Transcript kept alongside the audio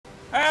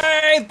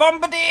Hey,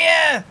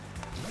 Bombadier!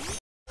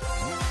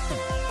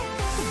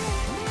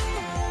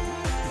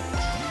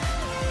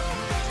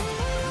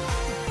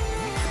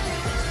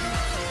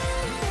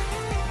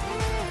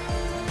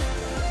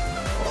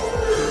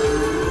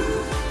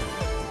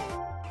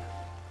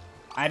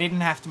 I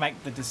didn't have to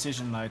make the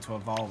decision though to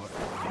evolve it.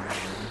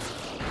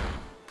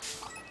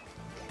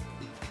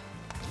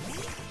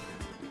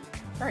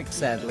 Very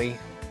sadly.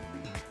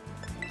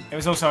 It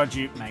was also a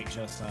dupe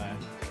nature, so.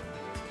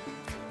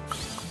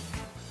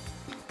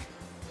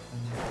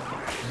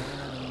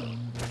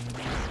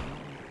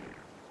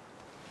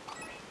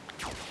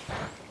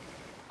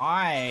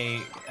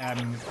 I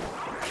am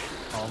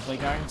probably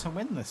going to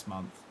win this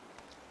month.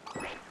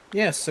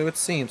 Yeah, so it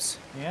seems.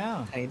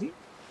 Yeah. Heidi?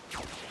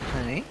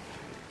 Hey?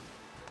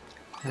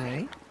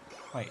 Hey?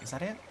 Wait, is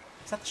that it?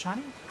 Is that the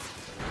shiny?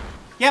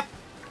 Yep!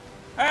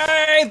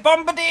 Hey,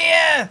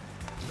 Bombadier!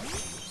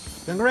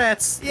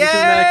 Congrats! Yay!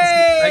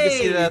 I can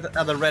see that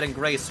other red and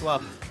grey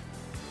swap.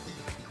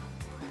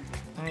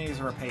 I'm gonna use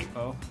a repeat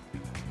bow.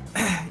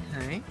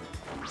 Hey?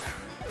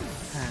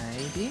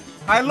 Heidi?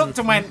 I looked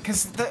and went,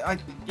 because,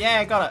 yeah,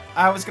 I got it.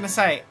 I was gonna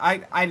say,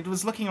 I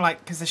was looking like,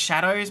 because the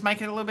shadows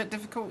make it a little bit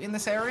difficult in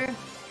this area.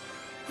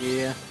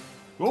 Yeah.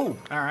 Ooh,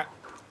 alright.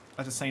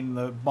 I just seen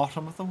the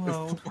bottom of the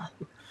world.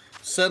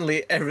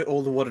 Suddenly,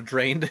 all the water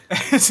drained.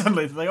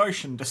 Suddenly the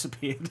ocean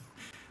disappeared.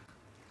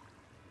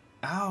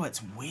 Oh,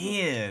 it's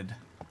weird.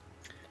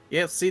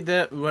 Yeah, see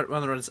that when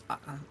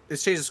it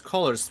changes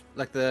colors,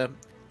 like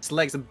its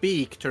legs and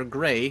beak turn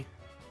grey,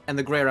 and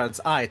the grey around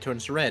its eye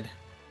turns red.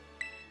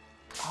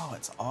 Oh,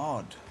 it's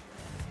odd.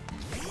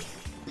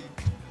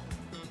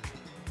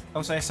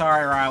 Oh, say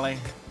sorry, Riley.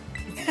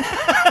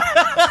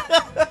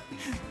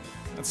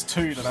 That's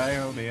 2 today,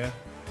 oh dear.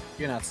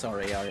 You're not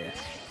sorry, are you?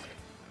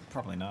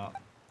 Probably not.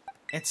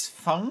 It's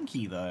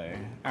funky though.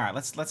 All right,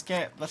 let's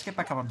get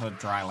back up onto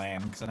dry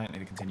land because I don't need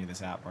to continue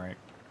this outbreak.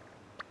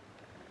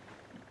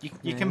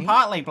 You can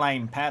partly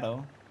blame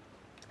Paddle.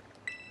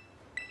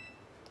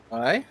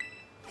 Why?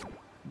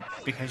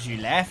 Because you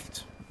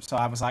left. So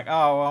I was like,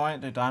 oh, well, I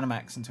won't do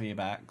Dynamax until you're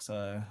back.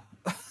 So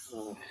it's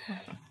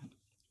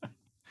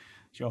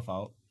your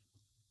fault.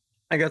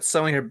 I got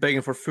someone here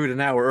begging for food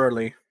an hour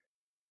early.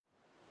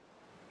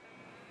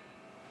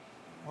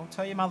 Well,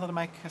 tell your mother to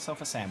make herself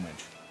a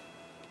sandwich.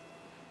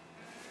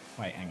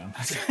 Wait, hang on.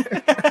 It's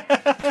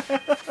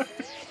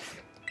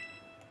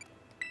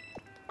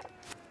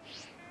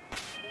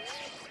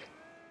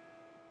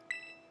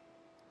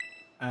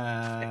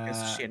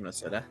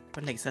so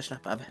weird.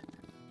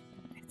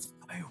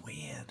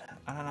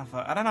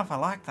 I don't know if I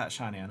like that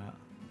shiny or not.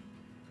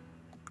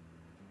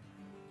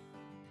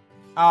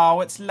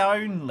 Oh, it's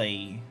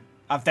lonely.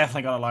 I've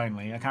definitely got a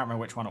lonely. I can't remember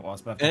which one it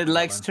was, but it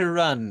likes to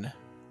run.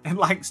 It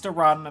likes to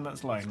run and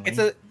it's lonely.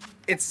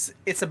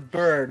 It's a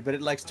bird, but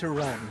it likes to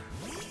run.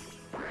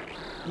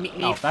 Meep,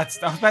 meep. Oh, I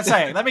was about to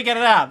say, let me get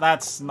it out.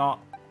 That's not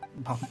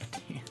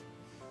Bombadier.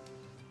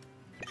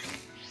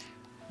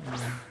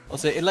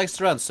 Also, it likes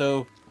to run,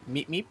 so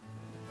meep meep.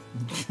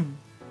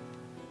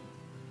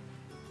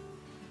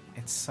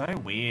 It's so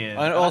weird.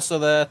 And also,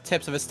 the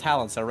tips of its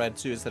talons are red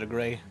too instead of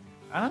grey.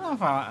 I don't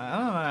know.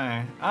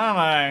 I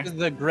don't know.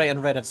 The grey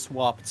and red have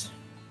swapped.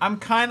 I'm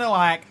kind of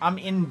like, I'm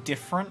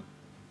indifferent.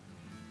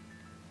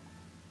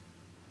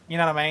 You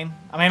know what I mean?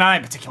 I mean, I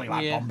don't particularly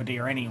like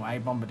Bombadier anyway.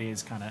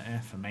 Bombadier's kind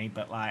of for me,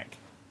 but like...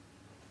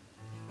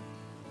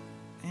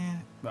 Yeah.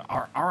 But,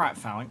 alright,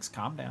 Phalanx,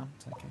 calm down.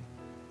 It's okay.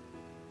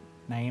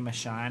 Name a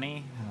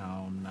shiny?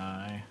 Oh,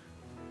 no.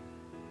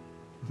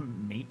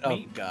 Meat? Oh,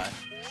 God.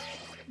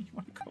 You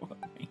want to call it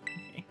meat?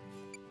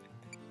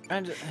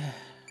 I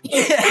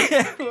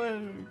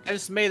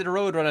just made the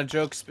Roadrunner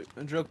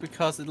joke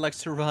because it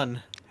likes to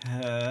run.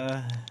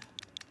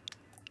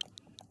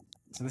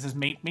 So this is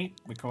meat.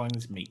 We're calling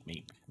this meat.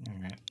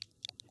 Alright.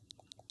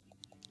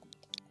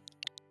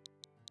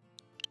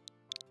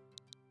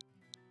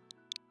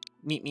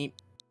 Meat.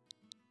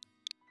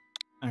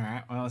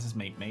 Alright, well this is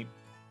meat.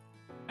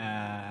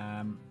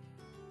 I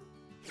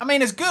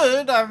mean it's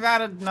good. I've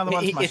added another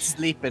one to my... It's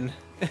sleeping.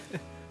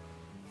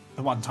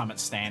 The one time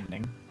it's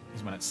standing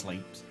is when it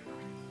sleeps.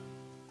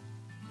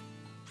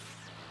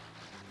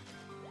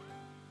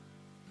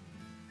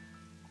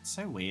 It's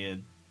so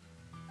weird.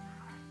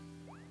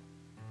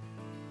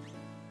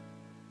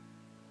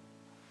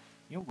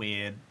 You're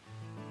weird.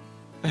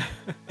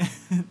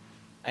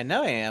 I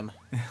know I am.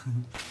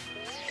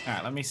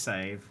 Alright, let me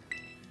save.